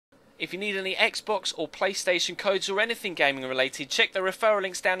If you need any Xbox or PlayStation codes or anything gaming related, check the referral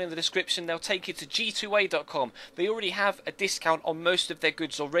links down in the description. They'll take you to g2a.com. They already have a discount on most of their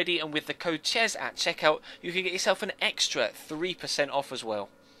goods already, and with the code CHES at checkout, you can get yourself an extra 3% off as well.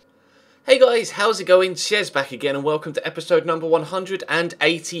 Hey guys, how's it going? Chez back again, and welcome to episode number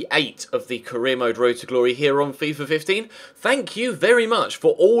 188 of the Career Mode Road to Glory here on FIFA 15. Thank you very much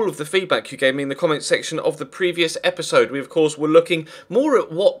for all of the feedback you gave me in the comments section of the previous episode. We of course were looking more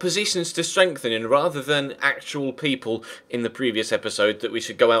at what positions to strengthen in rather than actual people in the previous episode that we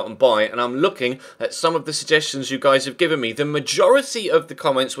should go out and buy, and I'm looking at some of the suggestions you guys have given me. The majority of the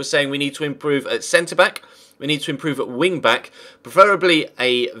comments were saying we need to improve at centre-back. We need to improve at wing-back, preferably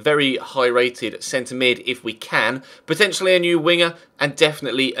a very high-rated centre-mid if we can, potentially a new winger, and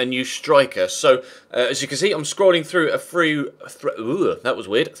definitely a new striker. So, as you can see, I'm scrolling through that was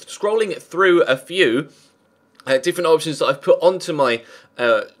weird. Scrolling through a few different options that I've put onto my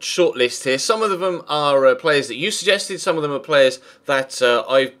shortlist here. Some of them are players that you suggested, some of them are players that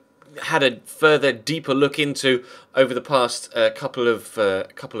I've had a further deeper look into over the past couple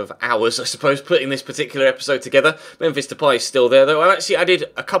of hours, I suppose, putting this particular episode together. Memphis Depay is still there, though. I've actually added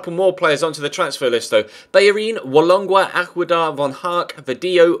a couple more players onto the transfer list, though. Bellerin, Wolongwa, Aquadar, Von Hark,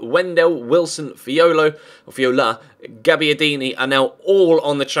 Vidio, Wendell, Wilson, Fiola, Gabbiadini are now all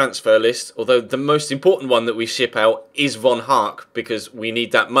on the transfer list, although the most important one that we ship out is Von Hark, because we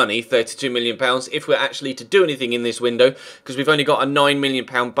need that money, £32 million, if we're actually to do anything in this window, because we've only got a £9 million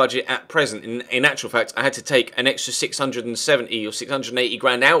budget at present. In actual fact, I had to take an extra 670 or 680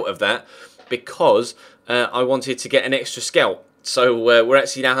 grand out of that because I wanted to get an extra scout. So we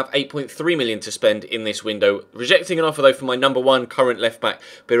actually now have 8.3 million to spend in this window. Rejecting an offer though for my number one current left back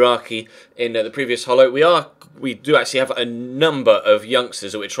Biraki in the previous hollow. We do actually have a number of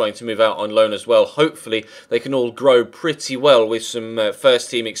youngsters that we're trying to move out on loan as well. Hopefully they can all grow pretty well with some first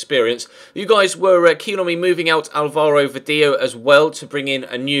team experience. You guys were keen on me moving out Alvaro Vidio as well to bring in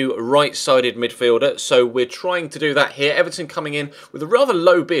a new right-sided midfielder. So we're trying to do that here. Everton coming in with a rather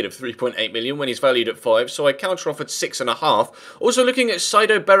low bid of 3.8 million when he's valued at 5. So I counter-offered 6.5. Also looking at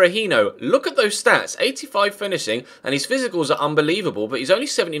Saido Berahino. Look at those stats. 85 finishing and his physicals are unbelievable, but he's only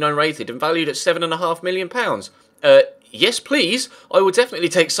 79 rated and valued at £7.5 million. Yes, please. I will definitely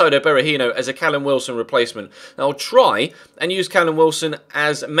take Saido Berahino as a Callum Wilson replacement. And I'll try and use Callum Wilson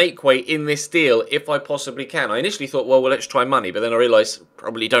as make-weight in this deal if I possibly can. I initially thought, well, let's try money, but then I realised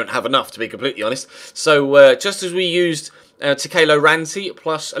probably don't have enough, to be completely honest. So just as we used Takelo Ranti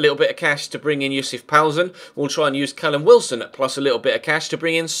plus a little bit of cash to bring in Yusuf Poulsen, we'll try and use Callum Wilson plus a little bit of cash to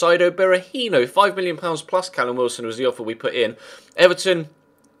bring in Saido Berahino. £5 million plus Callum Wilson was the offer we put in. Everton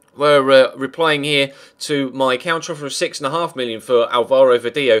were replying here to my counter offer of 6.5 million for Alvaro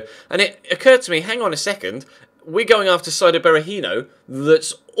Vidio, and it occurred to me, hang on a second, we're going after Saido Berahino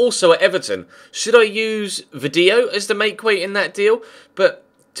that's also at Everton. Should I use Vidio as the make-weight in that deal? But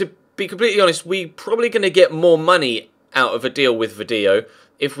to be completely honest, we're probably going to get more money out of a deal with Vidio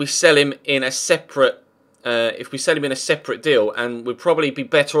if we sell him in a separate deal, and we'd probably be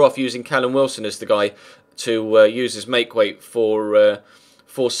better off using Callum Wilson as the guy to use as make-weight for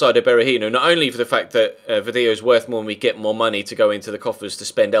Saido Berahino, not only for the fact that Vidio is worth more and we get more money to go into the coffers to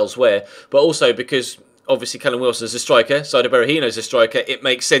spend elsewhere, but also because obviously Callum Wilson is a striker, Saido Berahino is a striker, it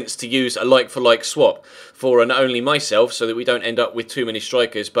makes sense to use a like-for-like swap for not only myself so that we don't end up with too many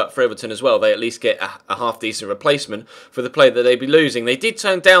strikers, but for Everton as well. They at least get a half-decent replacement for the player that they'd be losing. They did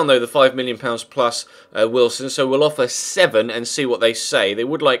turn down, though, the £5 million plus Wilson, so we'll offer 7 and see what they say. They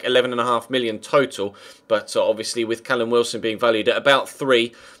would like 11.5 million total, but obviously with Callum Wilson being valued at about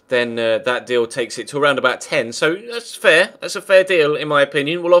 3, then that deal takes it to around about 10. So that's fair. That's a fair deal, in my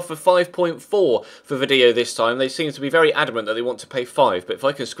opinion. We'll offer 5.4 for Vidio this time. They seem to be very adamant that they want to pay 5, but if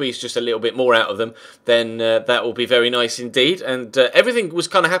I can squeeze just a little bit more out of them, then that will be very nice indeed. And everything was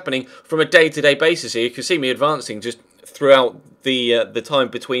kind of happening from a day-to-day basis here. You can see me advancing just throughout the time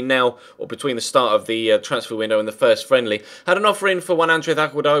between now, or between the start of the transfer window and the first friendly. Had an offer in for Juan Andrés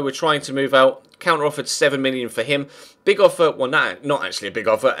Aguado. We're trying to move out. Counter offered 7 million for him. Big offer, well, not actually a big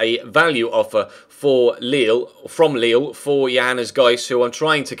offer, a value offer for Lille, from Lille, for Johannes Geis, who I'm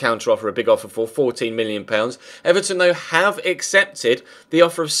trying to counter offer a big offer for £14 million. Everton, though, have accepted the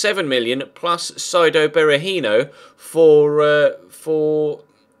offer of 7 million plus Saido Berahino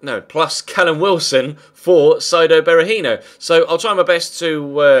plus Callum Wilson for Saido Berahino. So I'll try my best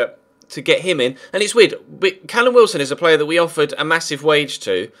to get him in. And it's weird, but Callum Wilson is a player that we offered a massive wage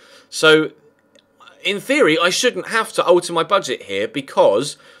to. So in theory, I shouldn't have to alter my budget here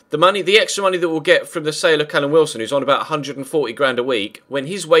because the extra money that we'll get from the sale of Callum Wilson, who's on about 140 grand a week, when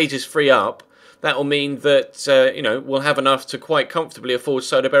his wages free up, that will mean that we'll have enough to quite comfortably afford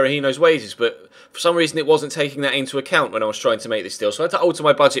Soda Berahino's wages. But for some reason, it wasn't taking that into account when I was trying to make this deal. So I had to alter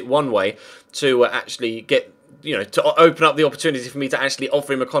my budget one way to actually get, to open up the opportunity for me to actually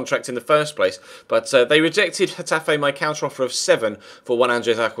offer him a contract in the first place. But they rejected Getafe my counter-offer of 7 for Juan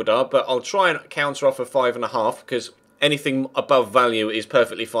Andres Aguilar, but I'll try and counter-offer 5.5, because anything above value is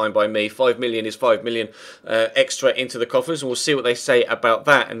perfectly fine by me. 5 million is 5 million extra into the coffers, and we'll see what they say about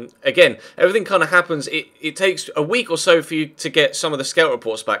that. And again, everything kind of happens. It takes a week or so for you to get some of the scout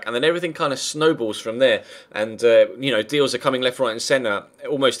reports back, and then everything kind of snowballs from there. And deals are coming left, right, and centre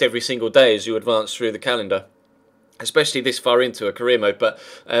almost every single day as you advance through the calendar, especially this far into a career mode. But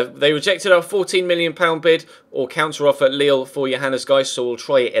they rejected our £14 million bid or counter offer at Lille for Johannes Geis, so we'll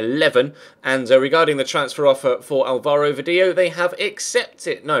try 11. And regarding the transfer offer for Alvaro Vidillo, they have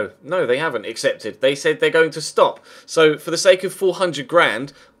accepted. No, they haven't accepted. They said they're going to stop. So for the sake of 400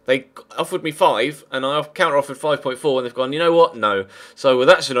 grand, they offered me 5, and I counter-offered 5.4, and they've gone, you know what? No. So well,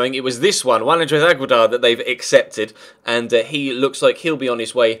 that's annoying. It was this one, Juan Andres Aguilar, that they've accepted, and he looks like he'll be on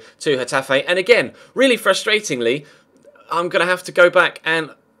his way to Getafe. And again, really frustratingly, I'm going to have to go back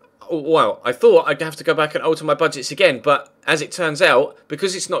and... Well, I thought I'd have to go back and alter my budgets again, but as it turns out,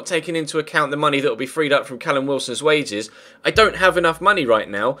 because it's not taking into account the money that will be freed up from Callum Wilson's wages, I don't have enough money right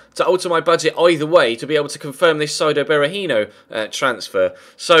now to alter my budget either way to be able to confirm this Soda Berahino transfer.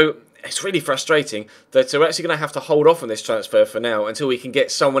 So it's really frustrating that we're actually going to have to hold off on this transfer for now until we can get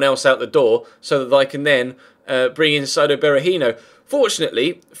someone else out the door so that I can then bring in Soda Berahino.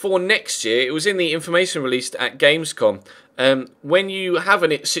 Fortunately, for next year, it was in the information released at Gamescom. When you have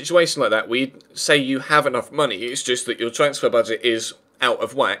a situation like that, we say you have enough money, it's just that your transfer budget is out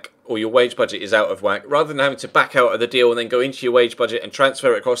of whack, or your wage budget is out of whack. Rather than having to back out of the deal and then go into your wage budget and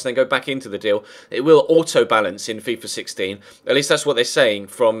transfer it across and then go back into the deal, it will auto-balance in FIFA 16. At least that's what they're saying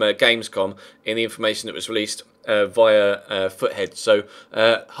from Gamescom in the information that was released via Foothead. So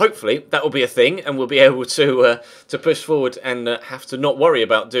hopefully that will be a thing, and we'll be able to push forward and have to not worry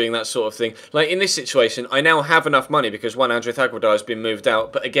about doing that sort of thing. Like in this situation, I now have enough money because Juan Andres Aguilar has been moved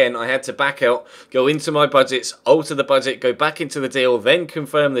out, but again, I had to back out, go into my budgets, alter the budget, go back into the deal, then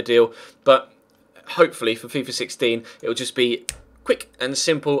confirm the deal. But hopefully for FIFA 16, it will just be quick and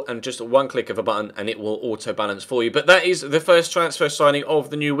simple and just one click of a button and it will auto balance for you. But that is the first transfer signing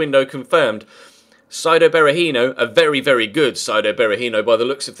of the new window confirmed. Soda Berahino, a very, very good Soda Berahino by the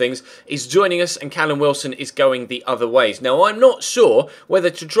looks of things, is joining us, and Callum Wilson is going the other ways. Now, I'm not sure whether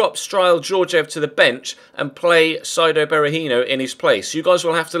to drop Stryle Georgiev to the bench and play Soda Berahino in his place. You guys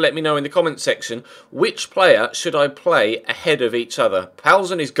will have to let me know in the comment section which player should I play ahead of each other.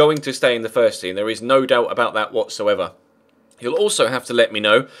 Palsen is going to stay in the first team. There is no doubt about that whatsoever. You'll also have to let me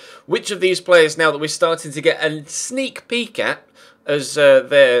know which of these players, now that we're starting to get a sneak peek at, as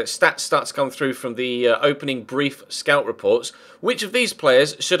their stats start to come through from the opening brief scout reports, which of these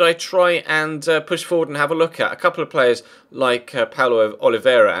players should I try and push forward and have a look at? A couple of players like Paulo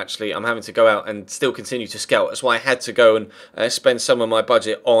Oliveira, actually, I'm having to go out and still continue to scout. That's why I had to go and spend some of my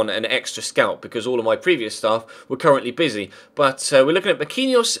budget on an extra scout, because all of my previous staff were currently busy. But we're looking at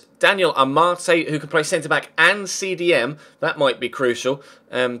Marquinhos, Daniel Amate, who can play centre-back and CDM. That might be crucial.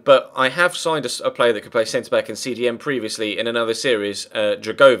 But I have signed a player that could play centre-back and CDM previously in another series,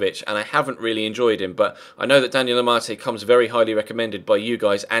 Dragovic, and I haven't really enjoyed him. But I know that Daniel Amate comes very highly recommended by you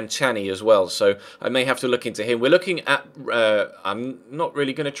guys, and Chani as well, so I may have to look into him. We're looking at, I'm not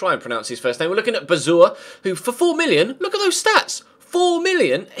really going to try and pronounce his first name. We're looking at Bazua, who for 4 million, look at those stats. 4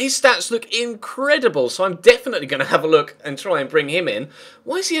 million, his stats look incredible, so I'm definitely going to have a look and try and bring him in.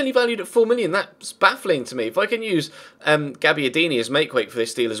 Why is he only valued at 4 million? That's baffling to me. If I can use Gabbiadini as make-weight for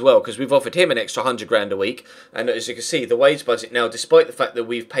this deal as well, because we've offered him an extra 100 grand a week, and as you can see, the wage budget now, despite the fact that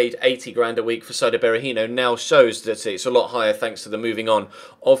we've paid 80 grand a week for Soda Berahino, now shows that it's a lot higher thanks to the moving on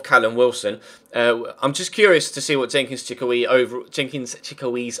of Callum Wilson. I'm just curious to see what Jenkins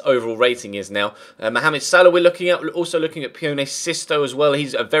Chikawi's overall rating is now. Mohamed Salah we're looking at, also looking at Pione Sisto as well.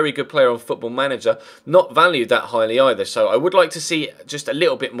 He's a very good player on Football Manager, not valued that highly either, so I would like to see just a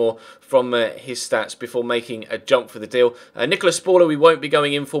little bit more from his stats before making a jump for the deal. Nicolas Sporler we won't be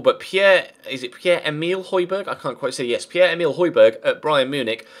going in for, but Pierre-Emile Højbjerg? I can't quite say, yes, Pierre-Emile Højbjerg at Bayern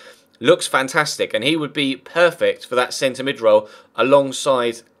Munich looks fantastic, and he would be perfect for that centre mid role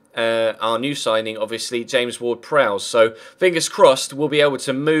alongside our new signing, obviously, James Ward-Prowse. So fingers crossed we'll be able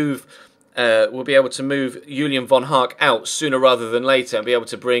to move Julian von Hark out sooner rather than later and be able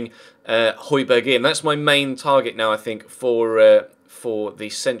to bring Højbjerg in. That's my main target now, I think, for for the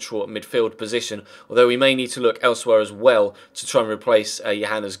central midfield position, although we may need to look elsewhere as well to try and replace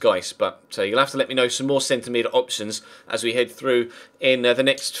Johannes Geis. But you'll have to let me know some more centre mid options as we head through in the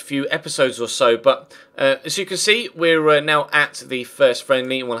next few episodes or so. But as you can see, we're now at the first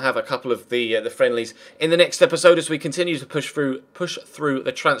friendly, and we'll have a couple of the friendlies in the next episode as we continue to push through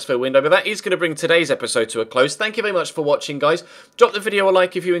the transfer window. But that is going to bring today's episode to a close. Thank you very much for watching, guys. Drop the video a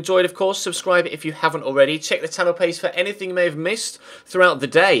like if you enjoyed, of course. Subscribe if you haven't already. Check the channel page for anything you may have missed throughout the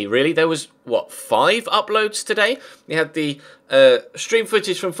day, really. There was, what, 5 uploads today? You had the stream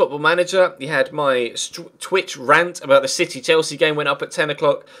footage from Football Manager. You had my Twitch rant about the City-Chelsea game, went up at 10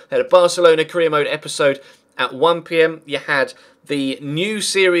 o'clock. Had a Barcelona Career Mode episode at 1 PM. You had the new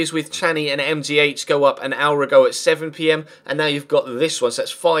series with Channy and MGH go up an hour ago at 7 PM. And now you've got this one. So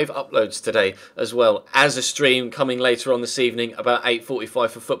that's 5 uploads today as well as a stream coming later on this evening about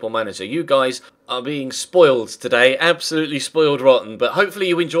 8:45 for Football Manager. You guys are being spoiled today, absolutely spoiled rotten, but hopefully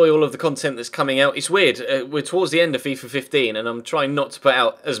you enjoy all of the content that's coming out. It's weird, we're towards the end of FIFA 15 and I'm trying not to put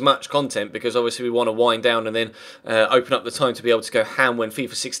out as much content because obviously we want to wind down and then open up the time to be able to go ham when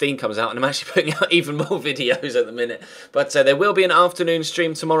FIFA 16 comes out, and I'm actually putting out even more videos at the minute. But there will be an afternoon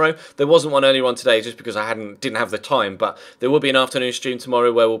stream tomorrow. There wasn't one earlier on today just because I didn't have the time, but there will be an afternoon stream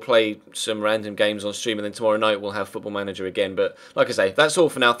tomorrow where we'll play some random games on stream, and then tomorrow night we'll have Football Manager again. But like I say, that's all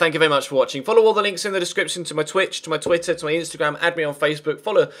for now. Thank you very much for watching. Follow all the links in the description to my Twitch, to my Twitter, to my Instagram. Add me on Facebook.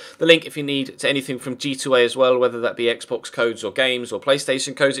 Follow the link if you need to anything from G2A as well, whether that be Xbox codes or games or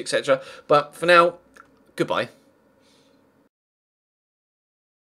PlayStation codes, etc. But for now, goodbye.